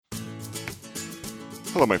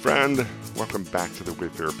Hello, my friend. Welcome back to the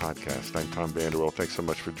Wayfarer Podcast. I'm Tom Vanderwell. Thanks so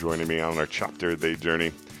much for joining me on our chapter day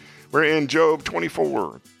journey. We're in Job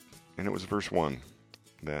 24, and it was verse 1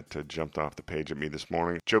 that jumped off the page at me this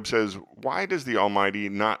morning. Job says, "Why does the Almighty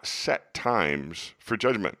not set times for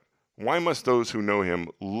judgment? Why must those who know him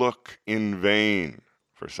look in vain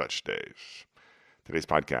for such days?" Today's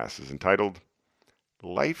podcast is entitled,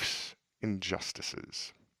 Life's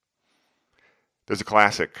Injustices. There's a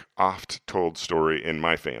classic, oft-told story in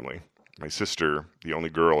my family. My sister, the only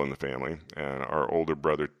girl in the family, and our older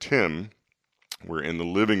brother, Tim, were in the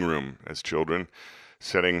living room as children,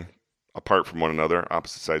 sitting apart from one another,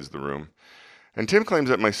 opposite sides of the room. And Tim claims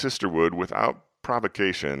that my sister would, without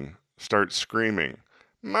provocation, start screaming,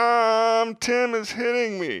 "Mom, Tim is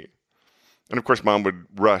hitting me!" And of course, Mom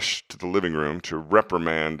would rush to the living room to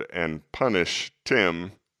reprimand and punish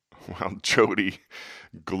Tim, while Jody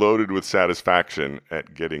gloated with satisfaction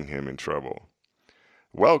at getting him in trouble.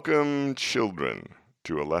 Welcome, children,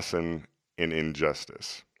 to a lesson in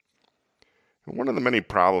injustice. One of the many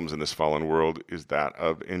problems in this fallen world is that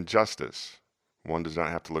of injustice. One does not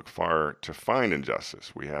have to look far to find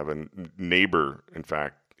injustice. We have a neighbor, in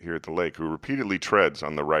fact, here at the lake, who repeatedly treads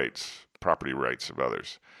on the property rights of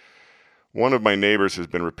others. One of my neighbors has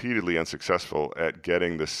been repeatedly unsuccessful at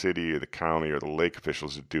getting the city or the county or the lake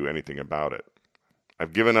officials to do anything about it.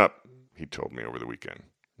 "I've given up," he told me over the weekend.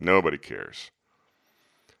 "Nobody cares."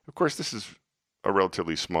 Of course, this is a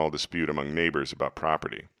relatively small dispute among neighbors about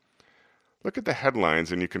property. Look at the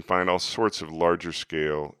headlines and you can find all sorts of larger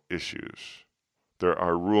scale issues. There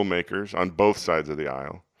are rule makers on both sides of the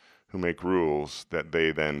aisle who make rules that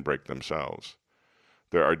they then break themselves.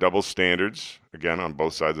 There are double standards, again on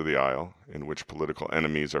both sides of the aisle, in which political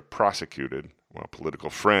enemies are prosecuted while political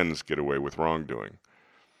friends get away with wrongdoing.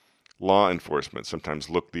 Law enforcement sometimes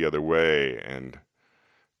look the other way and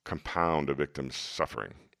compound a victim's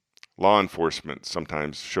suffering. Law enforcement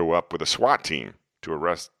sometimes show up with a SWAT team to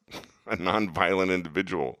arrest a nonviolent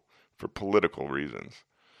individual for political reasons.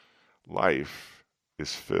 Life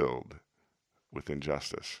is filled with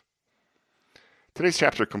injustice. Today's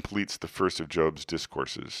chapter completes the first of Job's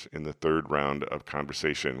discourses in the third round of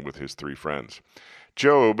conversation with his three friends.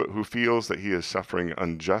 Job, who feels that he is suffering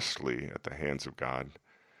unjustly at the hands of God,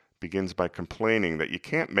 begins by complaining that you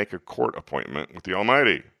can't make a court appointment with the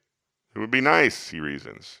Almighty. It would be nice, he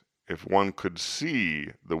reasons, if one could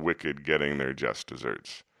see the wicked getting their just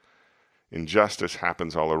deserts. Injustice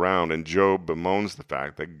happens all around, and Job bemoans the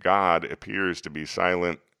fact that God appears to be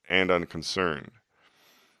silent and unconcerned.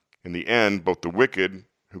 In the end, both the wicked,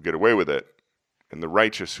 who get away with it, and the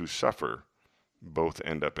righteous who suffer, both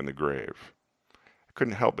end up in the grave. I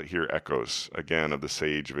couldn't help but hear echoes, again, of the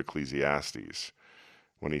sage of Ecclesiastes,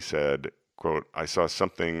 when he said, quote, "I saw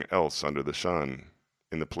something else under the sun.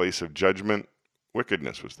 In the place of judgment,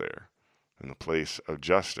 wickedness was there. In the place of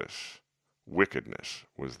justice, wickedness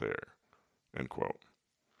was there." End quote.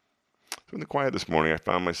 So in the quiet this morning, I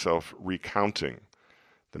found myself recounting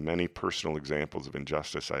the many personal examples of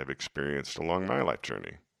injustice I have experienced along my life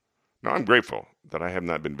journey. Now, I'm grateful that I have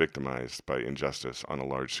not been victimized by injustice on a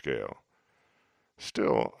large scale.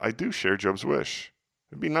 Still, I do share Job's wish.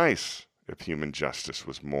 It'd be nice if human justice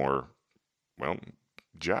was more,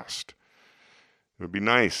 just. It would be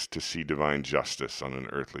nice to see divine justice on an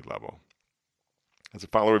earthly level. As a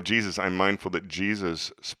follower of Jesus, I'm mindful that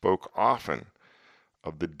Jesus spoke often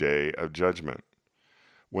of the day of judgment,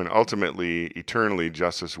 when ultimately, eternally,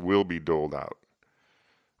 justice will be doled out.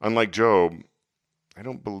 Unlike Job, I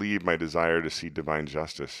don't believe my desire to see divine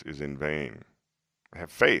justice is in vain. I have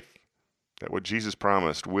faith that what Jesus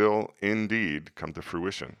promised will indeed come to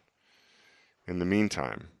fruition. In the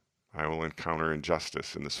meantime, I will encounter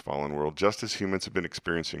injustice in this fallen world, just as humans have been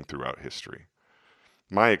experiencing throughout history.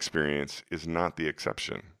 My experience is not the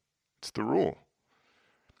exception. It's the rule.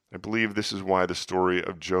 I believe this is why the story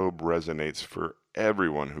of Job resonates for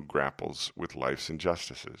everyone who grapples with life's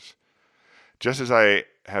injustices. Just as I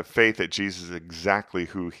have faith that Jesus is exactly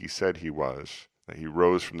who he said he was, that he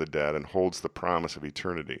rose from the dead and holds the promise of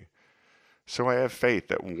eternity, so I have faith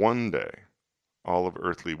that one day all of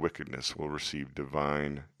earthly wickedness will receive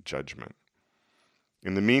divine judgment.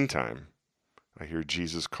 In the meantime, I hear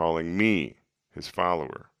Jesus calling me, his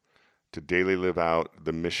follower, to daily live out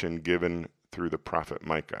the mission given through the prophet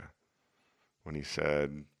Micah, when he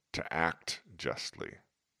said to act justly,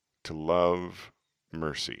 to love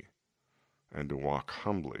mercy, and to walk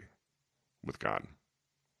humbly with God.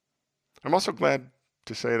 I'm also glad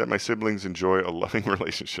to say that my siblings enjoy a loving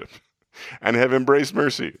relationship and have embraced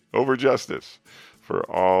mercy over justice for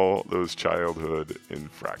all those childhood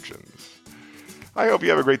infractions. I hope you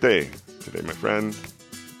have a great day today, my friend.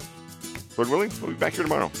 Lord willing, we'll be back here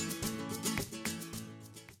tomorrow.